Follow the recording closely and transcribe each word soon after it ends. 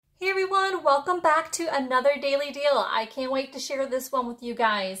everyone, welcome back to another daily deal. I can't wait to share this one with you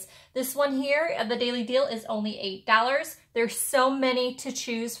guys. This one here, the daily deal, is only $8. There's so many to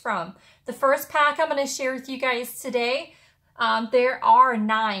choose from. The first pack I'm going to share with you guys today, there are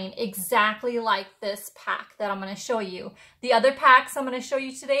 9 exactly like this pack that I'm going to show you. The other packs I'm going to show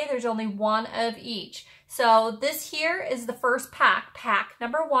you today, there's only 1 of each. So this here is the first pack, pack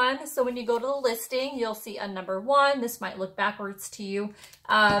number 1. So when you go to the listing, you'll see a number 1. This might look backwards to you.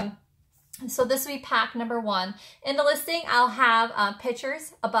 So this will be pack number 1. In the listing, I'll have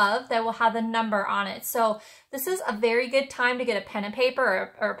pictures above that will have the number on it. So this is a very good time to get a pen and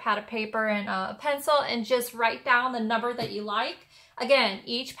paper or a pad of paper and a pencil and just write down the number that you like. Again,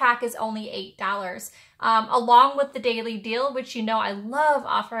 each pack is only $8. Along with the daily deal, which you know I love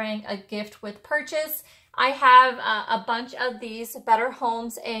offering a gift with purchase, I have a bunch of these Better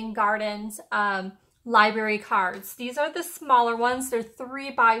Homes and Gardens library cards. These are the smaller ones. They're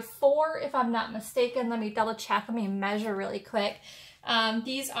 3 by 4 if I'm not mistaken. Let me double check. Let me measure really quick.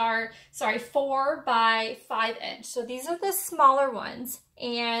 These are, 4 by 5 inch. So these are the smaller ones,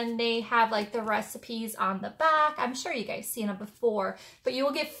 and they have like the recipes on the back. I'm sure you guys seen them before, but you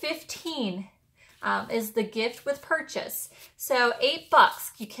will get 15 is the gift with purchase. So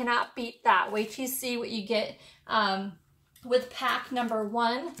 $8, you cannot beat that. Wait till you see what you get with pack number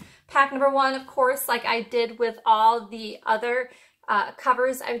 1. Pack number 1, of course, like I did with all the other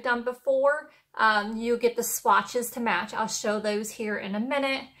covers I've done before, you get the swatches to match. I'll show those here in a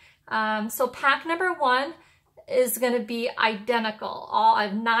minute. So pack number 1 is going to be identical. I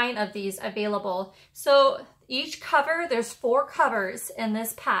have 9 of these available. So each cover, there's 4 covers in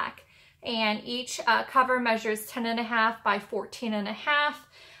this pack, and each cover measures 10.5 by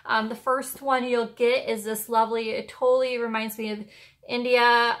 14.5. The first one you'll get is this lovely, it totally reminds me of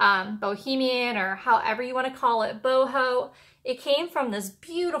India, Bohemian, or however you want to call it, boho. It came from this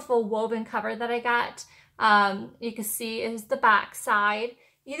beautiful woven cover that I got. You can see is the back side.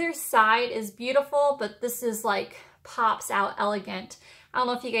 Either side is beautiful, but this is like pops out elegant. I don't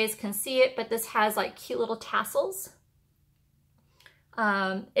know if you guys can see it, but this has like cute little tassels.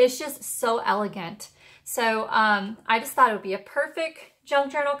 It's just so elegant. So I just thought it would be a perfect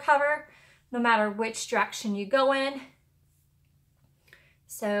junk journal cover no matter which direction you go in.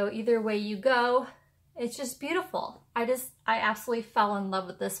 So either way you go, it's just beautiful. I absolutely fell in love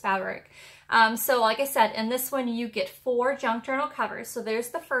with this fabric. So like I said, in this one you get 4 junk journal covers. So there's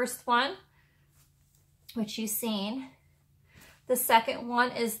the first one, which you've seen. The second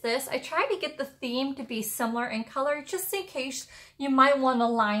one is this. I tried to get the theme to be similar in color just in case you might want to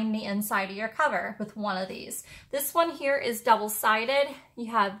line the inside of your cover with one of these. This one here is double-sided.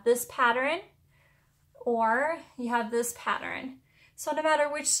 You have this pattern or you have this pattern. So no matter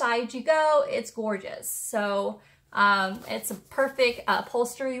which side you go, it's gorgeous. So it's a perfect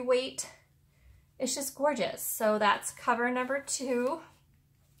upholstery weight. It's just gorgeous. So that's cover number 2.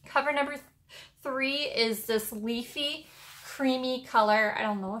 Cover number 3 is this leafy creamy color. I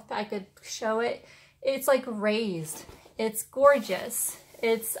don't know if I could show it. It's like raised. It's gorgeous.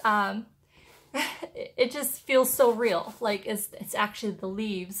 It's it just feels so real. Like it's actually the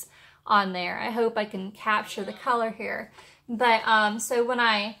leaves on there. I hope I can capture the color here. But so when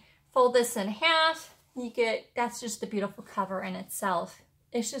I fold this in half, you get, that's just a beautiful cover in itself.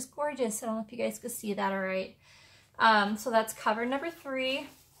 It's just gorgeous. I don't know if you guys could see that all right. So that's cover number 3.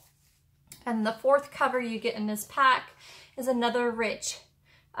 And the 4th cover you get in this pack is another rich,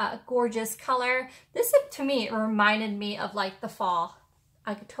 gorgeous color. This, to me, it reminded me of like the fall.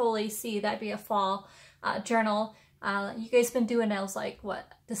 I could totally see that'd be a fall journal. You guys been doing those like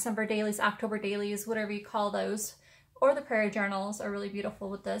what, December dailies, October dailies, whatever you call those, or the prayer journals are really beautiful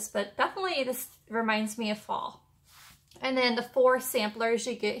with this, but definitely this reminds me of fall. And then the 4 samplers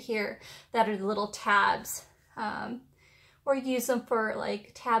you get here that are the little tabs. Or you use them for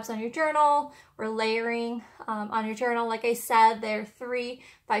like tabs on your journal or layering on your journal. Like I said, they're 3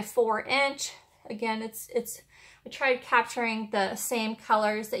 by 4 inch. Again, I tried capturing the same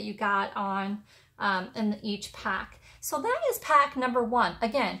colors that you got on in each pack. So that is pack number 1.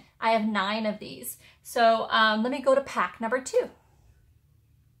 Again, I have 9 of these. So let me go to pack number 2.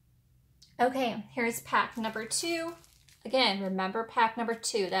 Okay, here's pack number 2. Again, remember pack number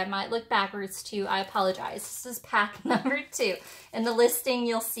 2. That might look backwards to you. I apologize. This is pack number 2. In the listing,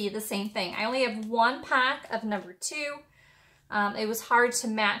 you'll see the same thing. I only have 1 pack of number 2. It was hard to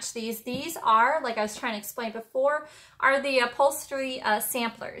match these. These are, like I was trying to explain before, are the upholstery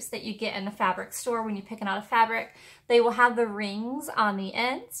samplers that you get in the fabric store when you're picking out a fabric. They will have the rings on the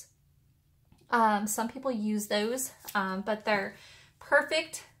ends. Some people use those, but they're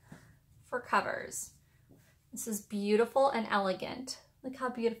perfect for covers. This is beautiful and elegant. Look how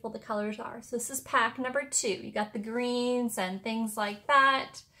beautiful the colors are. So this is pack number 2. You got the greens and things like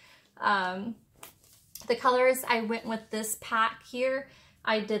that. The colors, I went with this pack here.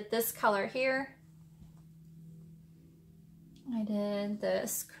 I did this color here. I did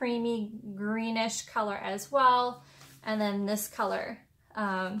this creamy greenish color as well. And then this color.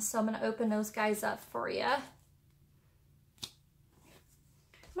 So I'm going to open those guys up for you.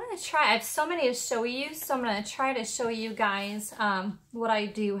 I'm going to try, I have so many to show you, so I'm going to try to show you guys what I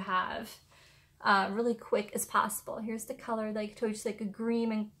do have really quick as possible. Here's the color that I told you, it's like a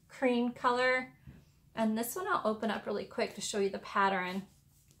green and cream color. And this one I'll open up really quick to show you the pattern.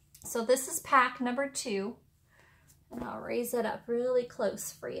 So this is pack number 2. And I'll raise it up really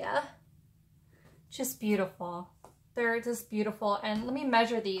close for you. Just beautiful. They're just beautiful. And let me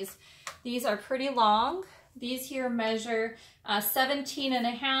measure these. These are pretty long. These here measure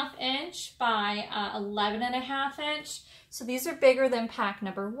 17.5 inch by 11.5 inch. So these are bigger than pack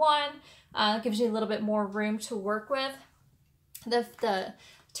number 1. It gives you a little bit more room to work with. The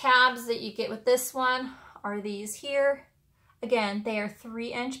tabs that you get with this one are these here. Again, they are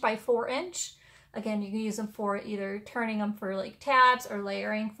 3 inch by 4 inch. Again, you can use them for either turning them for like tabs or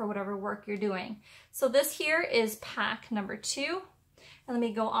layering for whatever work you're doing. So this here is pack number 2. And let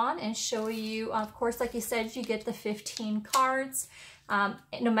me go on and show you, of course, like you said, you get the 15 cards.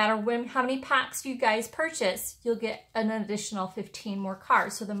 No matter how many packs you guys purchase, you'll get an additional 15 more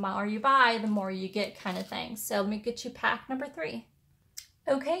cards. So the more you buy, the more you get kind of thing. So let me get you pack number 3.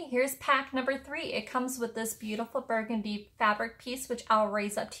 Okay, here's pack number 3. It comes with this beautiful burgundy fabric piece, which I'll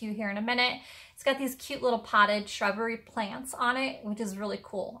raise up to you here in a minute. It's got these cute little potted shrubbery plants on it, which is really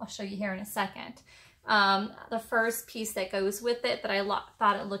cool. I'll show you here in a second. The first piece that goes with it that I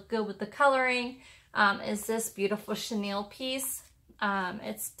thought it looked good with the coloring is this beautiful chenille piece.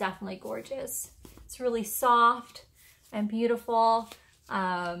 It's definitely gorgeous. It's really soft and beautiful.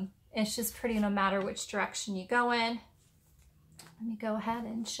 It's just pretty no matter which direction you go in. Let me go ahead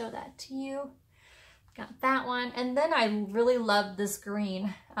and show that to you. Got that one. And then I really loved this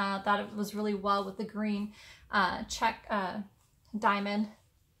green. Thought it was really well with the green check diamond.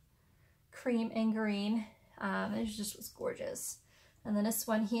 Cream and green. It just was gorgeous. And then this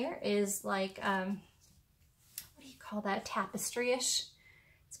one here is like, what do you call that? Tapestry-ish.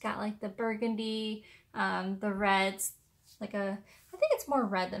 It's got like the burgundy, the reds, like I think it's more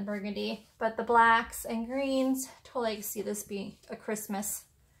red than burgundy, but the blacks and greens. Totally can see this being a Christmas.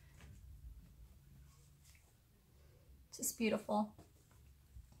 It's just beautiful.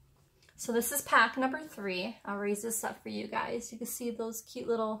 So this is pack number 3. I'll raise this up for you guys. You can see those cute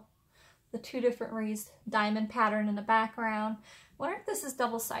little, the 2 different raised diamond pattern in the background. I wonder if this is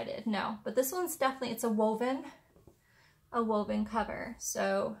double-sided. No, but this one's definitely, it's a woven cover.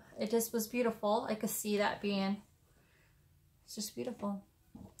 So it just was beautiful. I could see that being, it's just beautiful.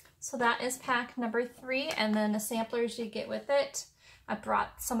 So that is pack number 3, and then the samplers you get with it. I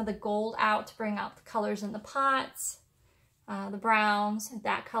brought some of the gold out to bring out the colors in the pots, the browns,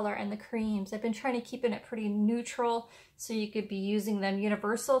 that color, and the creams. I've been trying to keep it pretty neutral so you could be using them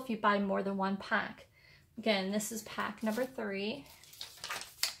universal if you buy more than 1 pack. Again, this is pack number 3.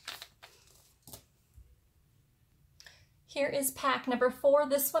 Here is pack number 4.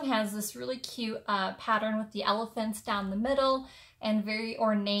 This one has this really cute pattern with the elephants down the middle and very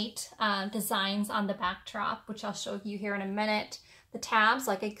ornate designs on the backdrop, which I'll show you here in a minute. The tabs,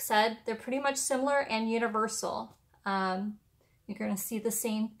 like I said, they're pretty much similar and universal. You're going to see the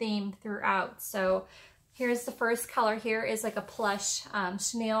same theme throughout. So here's the first color. Here is like a plush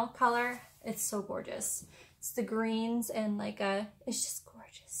chenille color. It's so gorgeous. It's the greens and like it's just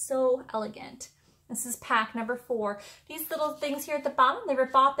gorgeous. So elegant. This is pack number 4. These little things here at the bottom, they were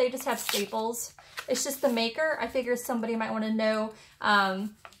bought, they just have staples. It's just the maker. I figure somebody might want to know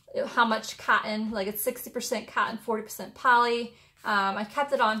how much cotton, like it's 60% cotton, 40% poly. I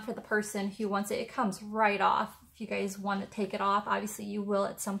kept it on for the person who wants it. It comes right off. If you guys want to take it off, obviously you will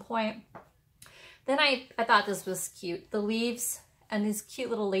at some point. Then I thought this was cute. The leaves and these cute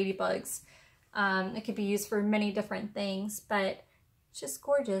little ladybugs. It could be used for many different things, but it's just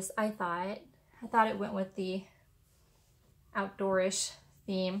gorgeous, I thought. I thought it went with the outdoorish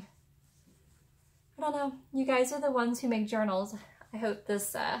theme. I don't know. You guys are the ones who make journals. I hope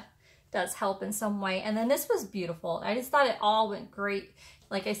this does help in some way. And then this was beautiful. I just thought it all went great.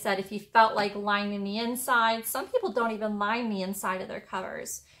 Like I said, if you felt like lining the inside, some people don't even line the inside of their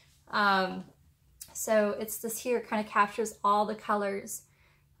covers. So it's this here, kind of captures all the colors,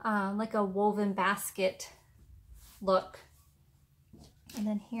 like a woven basket look. And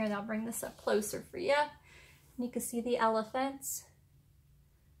then here, I'll bring this up closer for you. And you can see the elephants.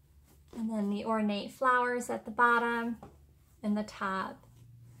 And then the ornate flowers at the bottom. in the tab.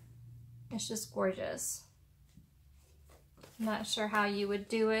 It's just gorgeous. I'm not sure how you would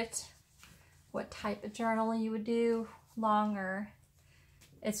do it, what type of journal you would do, longer.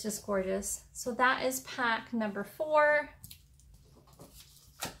 It's just gorgeous. So that is pack number 4.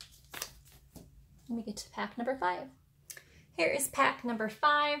 Let me get to pack number 5. Here is pack number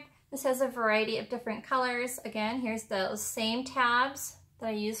 5. This has a variety of different colors. Again, here's those same tabs that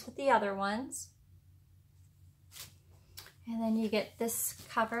I used with the other ones. And then you get this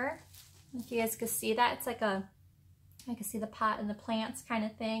cover. If you guys can see that, it's like a, I can see the pot and the plants kind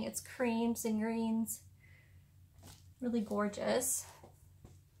of thing. It's creams and greens. Really gorgeous.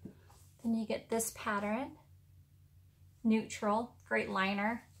 Then you get this pattern. Neutral, great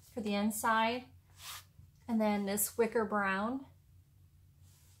liner for the inside. And then this wicker brown.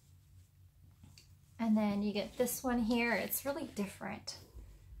 And then you get this one here. It's really different.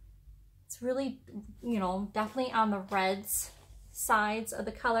 It's really, you know, definitely on the reds sides of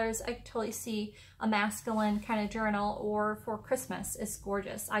the colors. I could totally see a masculine kind of journal, or for Christmas. It's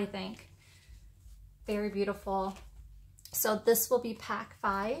gorgeous, I think. Very beautiful. So this will be pack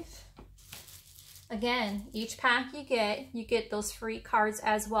 5. Again, each pack you get those free cards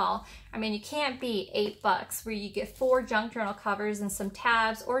as well. I mean, you can't beat $8 where you get 4 junk journal covers and some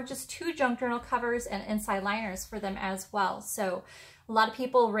tabs, or just 2 junk journal covers and inside liners for them as well. So a lot of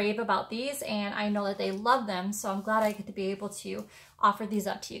people rave about these, and I know that they love them, so I'm glad I get to be able to offer these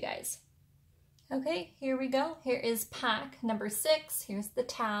up to you guys. Okay, here we go. Here is pack number 6. Here's the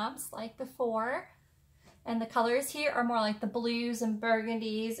tabs like before. And the colors here are more like the blues and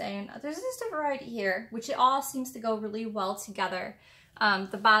burgundies, and there's just a variety here, which it all seems to go really well together.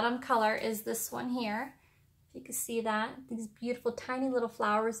 The bottom color is this one here. If you can see that, these beautiful tiny little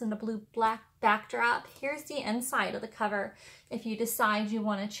flowers in the blue-black backdrop. Here's the inside of the cover if you decide you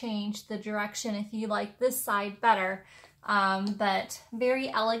want to change the direction, if you like this side better. But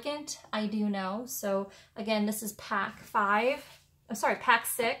very elegant, I do know. So again, this is pack 5. I'm sorry, pack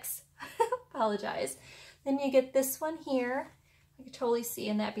 6. Apologize. Then you get this one here. I could totally see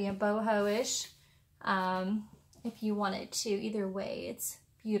in that being boho-ish. If you wanted to, either way, it's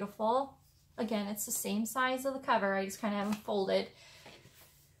beautiful. Again, it's the same size of the cover. I just kind of have them folded.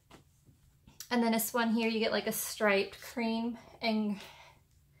 And then this one here, you get like a striped cream and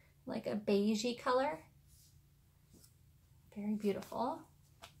like a beigey color. Very beautiful.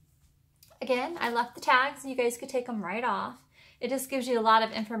 Again, I left the tags. You guys could take them right off. It just gives you a lot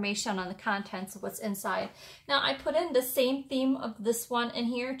of information on the contents of what's inside. Now, I put in the same theme of this one in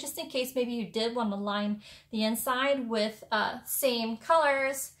here, just in case maybe you did want to line the inside with same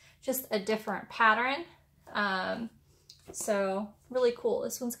colors, just a different pattern. So really cool.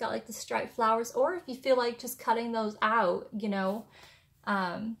 This one's got like the striped flowers, or if you feel like just cutting those out, you know,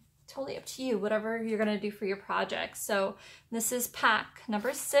 totally up to you, whatever you're gonna do for your project. So this is pack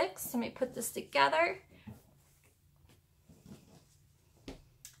number 6. Let me put this together.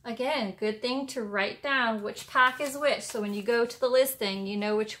 Again, good thing to write down which pack is which, so when you go to the listing, you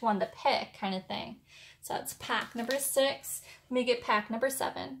know which one to pick, kind of thing. So that's pack number 6. Let me get pack number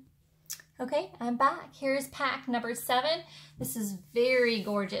 7. Okay, I'm back. Here's pack number 7. This is very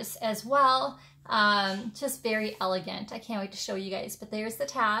gorgeous as well. Just very elegant. I can't wait to show you guys, but there's the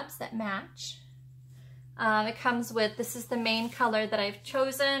tabs that match. It comes with, this is the main color that I've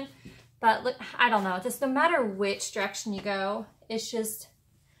chosen, but look, I don't know, just no matter which direction you go, it's just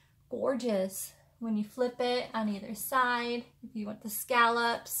gorgeous when you flip it on either side, if you want the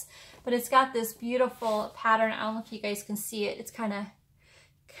scallops. But it's got this beautiful pattern. I don't know if you guys can see it. It's kind of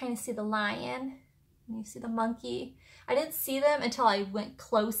see the lion, and you see the monkey. I didn't see them until I went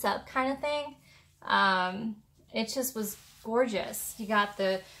close up, kind of thing. It just was gorgeous. You got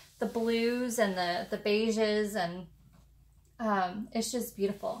the blues and the beiges, and it's just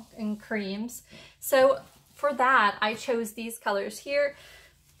beautiful, and creams. So for that, I chose these colors here.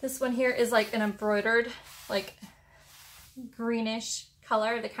 This one here is like an embroidered, like greenish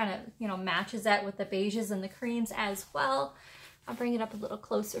color that kind of, you know, matches that with the beiges and the creams as well. I'll bring it up a little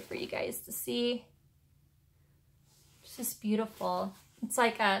closer for you guys to see. It's just beautiful. It's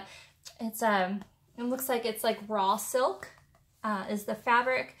like it looks like it's like raw silk is the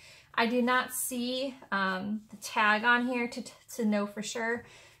fabric. I do not see the tag on here to know for sure,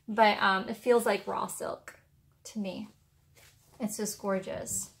 but it feels like raw silk to me. It's just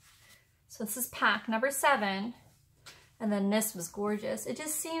gorgeous. So this is pack number 7. And then this was gorgeous. It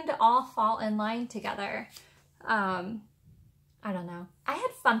just seemed to all fall in line together. I don't know. I had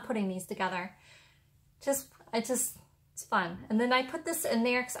fun putting these together. It's fun. And then I put this in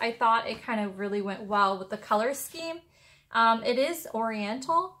there because I thought it kind of really went well with the color scheme. It is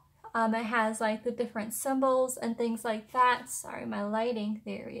Oriental. It has like the different symbols and things like that. Sorry, my lighting.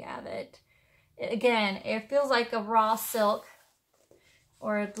 There you have it. Again, it feels like a raw silk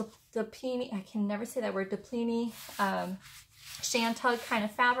or a Dipini, I can never say that word, Dipini, Shantug kind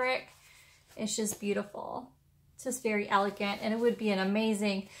of fabric. It's just beautiful. It's just very elegant, and it would be an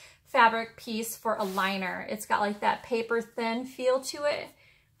amazing fabric piece for a liner. It's got like that paper thin feel to it.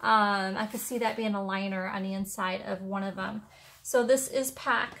 I could see that being a liner on the inside of one of them. So this is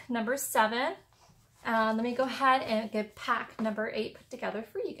pack number 7. Let me go ahead and get pack number 8 put together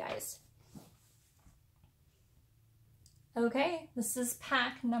for you guys. Okay, this is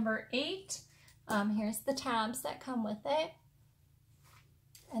pack number 8. Here's the tabs that come with it.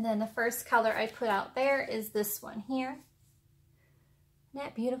 And then the first color I put out there is this one here. Isn't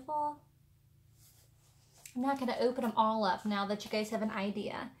that beautiful? I'm not going to open them all up now that you guys have an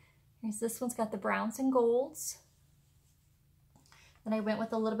idea. Here's this one's got the browns and golds. Then I went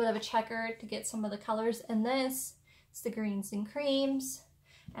with a little bit of a checker to get some of the colors in this. It's the greens and creams.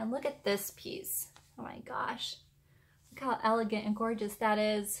 And look at this piece. Oh my gosh. Look how elegant and gorgeous that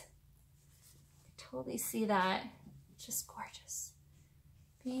is. I totally see that. Just gorgeous.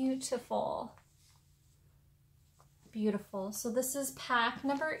 Beautiful. Beautiful. So this is pack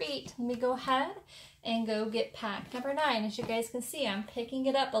number 8. Let me go ahead and go get pack number 9. As you guys can see, I'm picking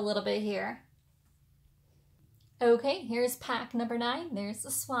it up a little bit here. Okay, here's pack number 9. There's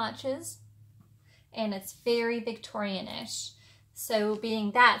the swatches. And it's very Victorian-ish. So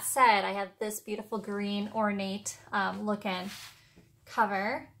being that said, I have this beautiful green ornate looking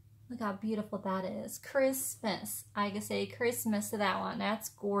cover. Look how beautiful that is. Christmas. I can say Christmas to that one. That's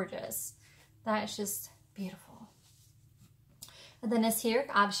gorgeous. That's just beautiful. And then this here,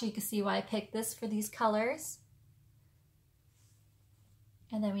 obviously you can see why I picked this for these colors.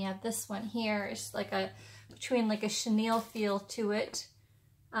 And then we have this one here. It's like a, between like a chenille feel to it.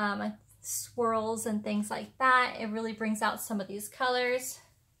 Swirls and things like that. It really brings out some of these colors.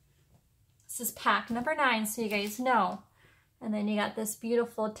 This is pack number 9, so you guys know. And then you got this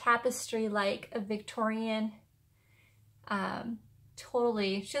beautiful tapestry like a Victorian,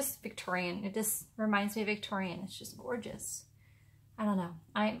 totally, it's just Victorian. It just reminds me of Victorian. It's just gorgeous. I don't know.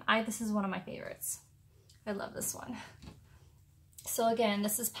 This is one of my favorites. I love this one. So again,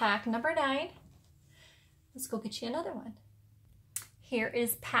 this is pack number 9. Let's go get you another one. Here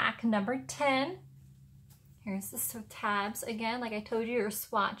is pack number 10. Here's the tabs again. Like I told you, your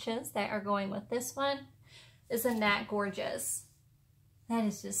swatches that are going with this one. Isn't that gorgeous? That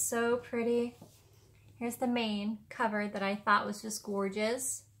is just so pretty. Here's the main cover that I thought was just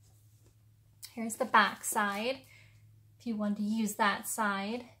gorgeous. Here's the back side. If you want to use that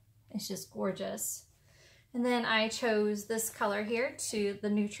side, it's just gorgeous. And then I chose this color here to the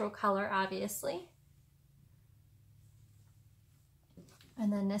neutral color, obviously.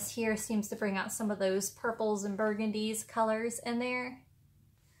 And then this here seems to bring out some of those purples and burgundies colors in there.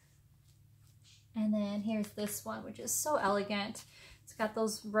 And then here's this one, which is so elegant. It's got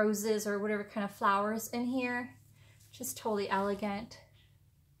those roses or whatever kind of flowers in here. Just totally elegant.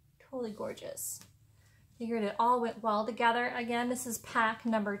 Totally gorgeous. Figured it all went well together. Again, this is pack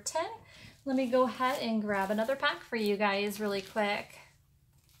number 10. Let me go ahead and grab another pack for you guys really quick.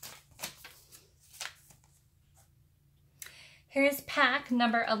 Here's pack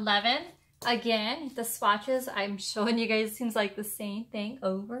number 11. Again, the swatches I'm showing you guys seems like the same thing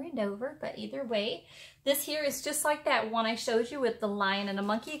over and over, but either way, this here is just like that one I showed you with the lion and the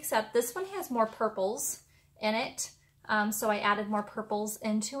monkey, except this one has more purples in it. So I added more purples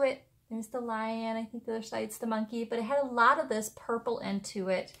into it. There's the lion, I think the other side's the monkey, but it had a lot of this purple into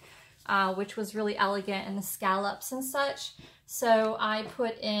it, which was really elegant, and the scallops and such. So I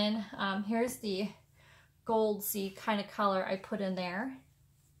put in, here's the goldsy kind of color I put in there.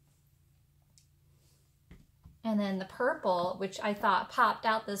 And then the purple, which I thought popped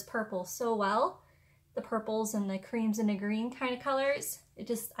out this purple so well. The purples and the creams and the green kind of colors.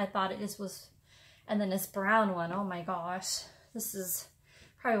 I thought it just was, and then this brown one, oh my gosh. This is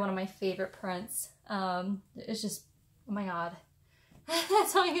probably one of my favorite prints. It's just, oh my God.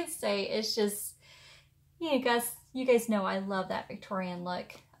 That's all I can say. It's just, you guys know I love that Victorian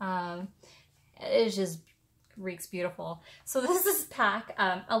look. It's just reeks beautiful. So this is pack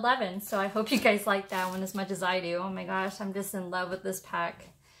 11, so I hope you guys like that one as much as I do. Oh my gosh, I'm just in love with this pack.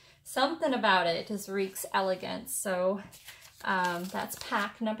 Something about it just reeks elegance. So that's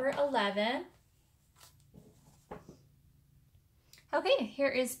pack number 11. Okay, here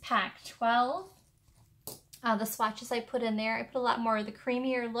is pack 12. The swatches I put in there, I put a lot more of the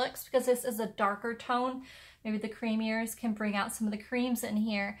creamier looks because this is a darker tone. Maybe the creamiers can bring out some of the creams in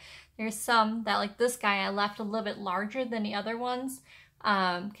here. There's some that, like this guy, I left a little bit larger than the other ones.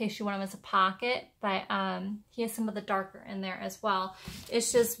 in case you want them as a pocket, but he has some of the darker in there as well.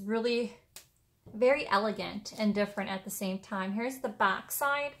 It's just really very elegant and different at the same time. Here's the back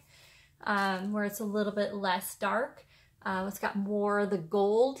side where it's a little bit less dark. It's got more of the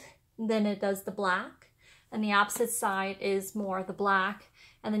gold than it does the black, and the opposite side is more the black,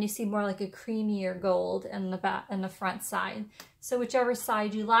 and then you see more like a creamier gold in the back and the front side. So whichever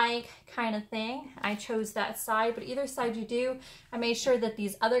side you like, kind of thing. I chose that side, but either side you do, I made sure that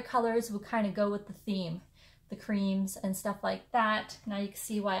these other colors would kind of go with the theme, the creams and stuff like that. Now you can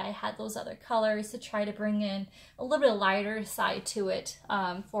see why I had those other colors to try to bring in a little bit lighter side to it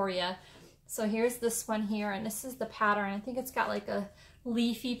for you. So here's this one here, and this is the pattern. I think it's got like a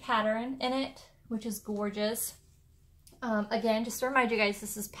leafy pattern in it, which is gorgeous. Again, just to remind you guys,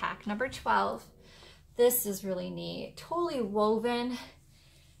 this is pack number 12. This is really neat, totally woven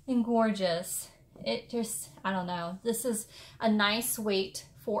and gorgeous. It just, I don't know, this is a nice weight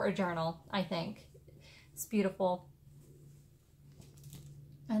for a journal, I think. It's beautiful.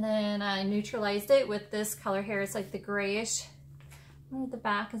 And then I neutralized it with this color here. It's like the grayish. The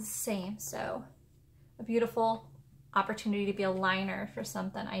back is the same, so a beautiful opportunity to be a liner for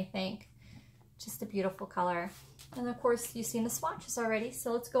something, I think. Just a beautiful color. And of course, you've seen the swatches already,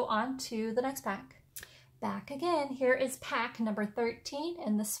 so let's go on to the next pack. Back again, here is pack number 13,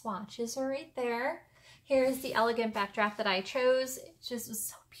 and the swatches are right there. Here's the elegant backdraft that I chose. It just was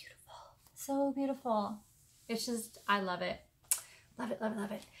so beautiful, so beautiful. It's just, I love it. Love it, love it,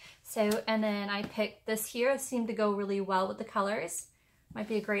 love it. So, and then I picked this here. It seemed to go really well with the colors. Might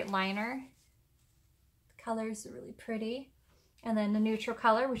be a great liner. The colors are really pretty. And then the neutral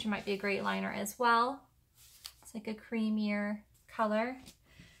color, which might be a great liner as well. It's like a creamier color.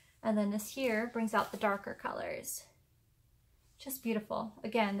 And then this here brings out the darker colors. Just beautiful.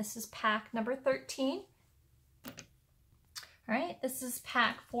 Again, this is pack number 13. All right, this is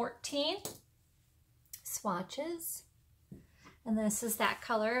pack 14. Swatches. And this is that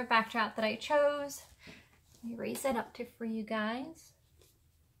color backdrop that I chose. Let me raise that up for you guys.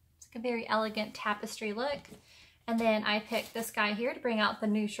 It's like a very elegant tapestry look. And then I picked this guy here to bring out the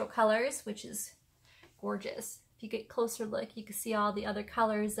neutral colors, which is gorgeous. If you get a closer look, you can see all the other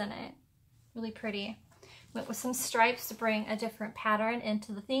colors in it. Really pretty. Went with some stripes to bring a different pattern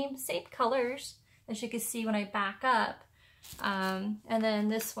into the theme. Same colors, as you can see when I back up. And then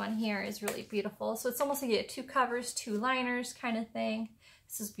this one here is really beautiful. So it's almost like you get 2 covers, 2 liners kind of thing.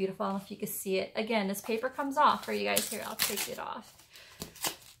 This is beautiful. I don't know if you can see it. Again, this paper comes off for you guys here. I'll take it off.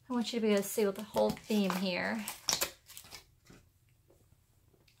 I want you to be able to see with the whole theme here.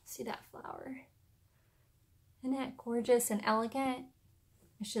 See that flower? Isn't that gorgeous and elegant?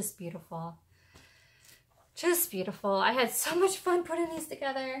 It's just beautiful. Just beautiful. I had so much fun putting these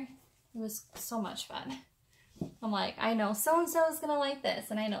together. It was so much fun. I'm like, I know so-and-so is going to like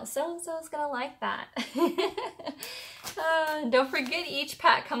this, and I know so-and-so is going to like that. Don't forget, each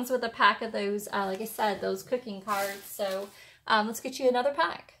pack comes with a pack of those, like I said, those cooking cards. So let's get you another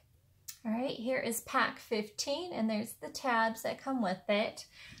pack. All right, here is pack 15, and there's the tabs that come with it.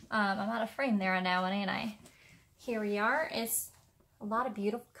 I'm out of frame there on that one, ain't I? Here we are. It's a lot of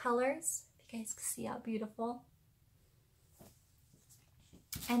beautiful colors. You guys can see how beautiful.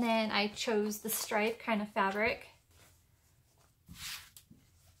 And then I chose the stripe kind of fabric.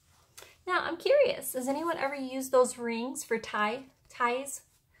 Now I'm curious, does anyone ever use those rings for ties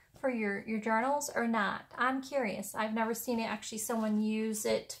for your journals or not? I'm curious. I've never seen it actually someone use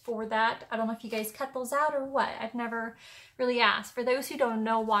it for that. I don't know if you guys cut those out or what. I've never really asked. For those who don't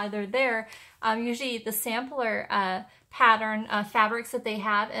know why they're there, usually the sampler pattern fabrics that they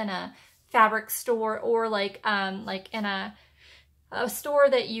have in a fabric store, or like in a store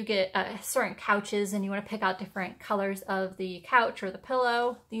that you get certain couches and you want to pick out different colors of the couch or the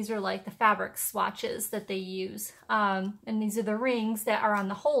pillow. These are like the fabric swatches that they use. And these are the rings that are on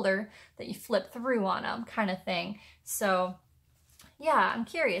the holder that you flip through on them, kind of thing. So yeah, I'm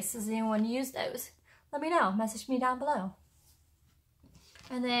curious, does anyone use those? Let me know, message me down below.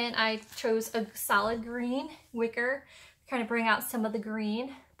 And then I chose a solid green wicker, kind of bring out some of the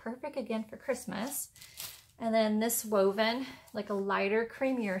green. Perfect again for Christmas. And then this woven, like a lighter,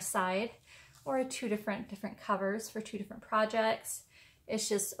 creamier side, or 2 different covers for 2 different projects. It's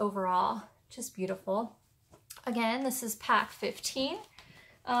just overall just beautiful. Again, this is pack 15.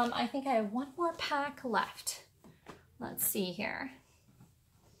 I think I have 1 more pack left. Let's see here.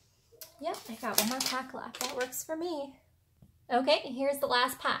 Yep, I got 1 more pack left. That works for me. Okay, here's the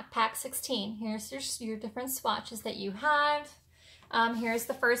last pack, pack 16. Here's your different swatches that you have. Here's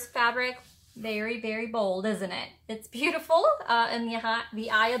the first fabric. Very, very bold, isn't it? It's beautiful in the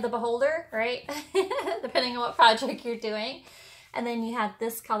eye of the beholder, right? Depending on what project you're doing. And then you have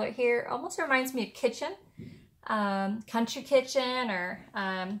this color here. Almost reminds me of kitchen, country kitchen, or,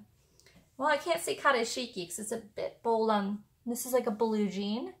 well, I can't say katashiki because it's a bit bold. This is like a blue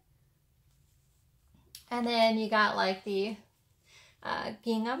jean. And then you got like the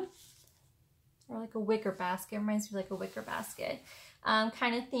gingham, or like a wicker basket. It reminds me of like a wicker basket.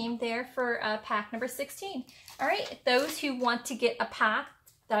 Kind of theme there for pack number 16. All right, those who want to get a pack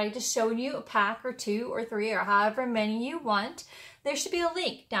that I just showed you, a pack or 2 or 3 or however many you want, there should be a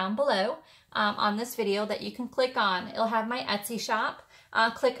link down below on this video that you can click on. It'll have my Etsy shop.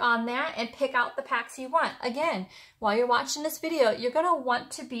 Click on that and pick out the packs you want. Again, while you're watching this video, you're going to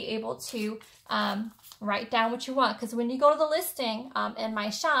want to be able to write down what you want, because when you go to the listing in my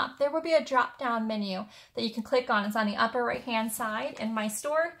shop, there will be a drop-down menu that you can click on. It's on the upper right-hand side in my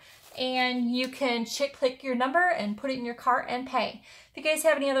store, and you can click your number and put it in your cart and pay. If you guys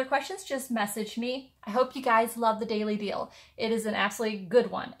have any other questions, just message me. I hope you guys love the daily deal. It is an absolutely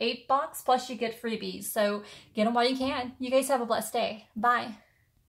good one. $8 plus you get freebies, so get them while you can. You guys have a blessed day. Bye.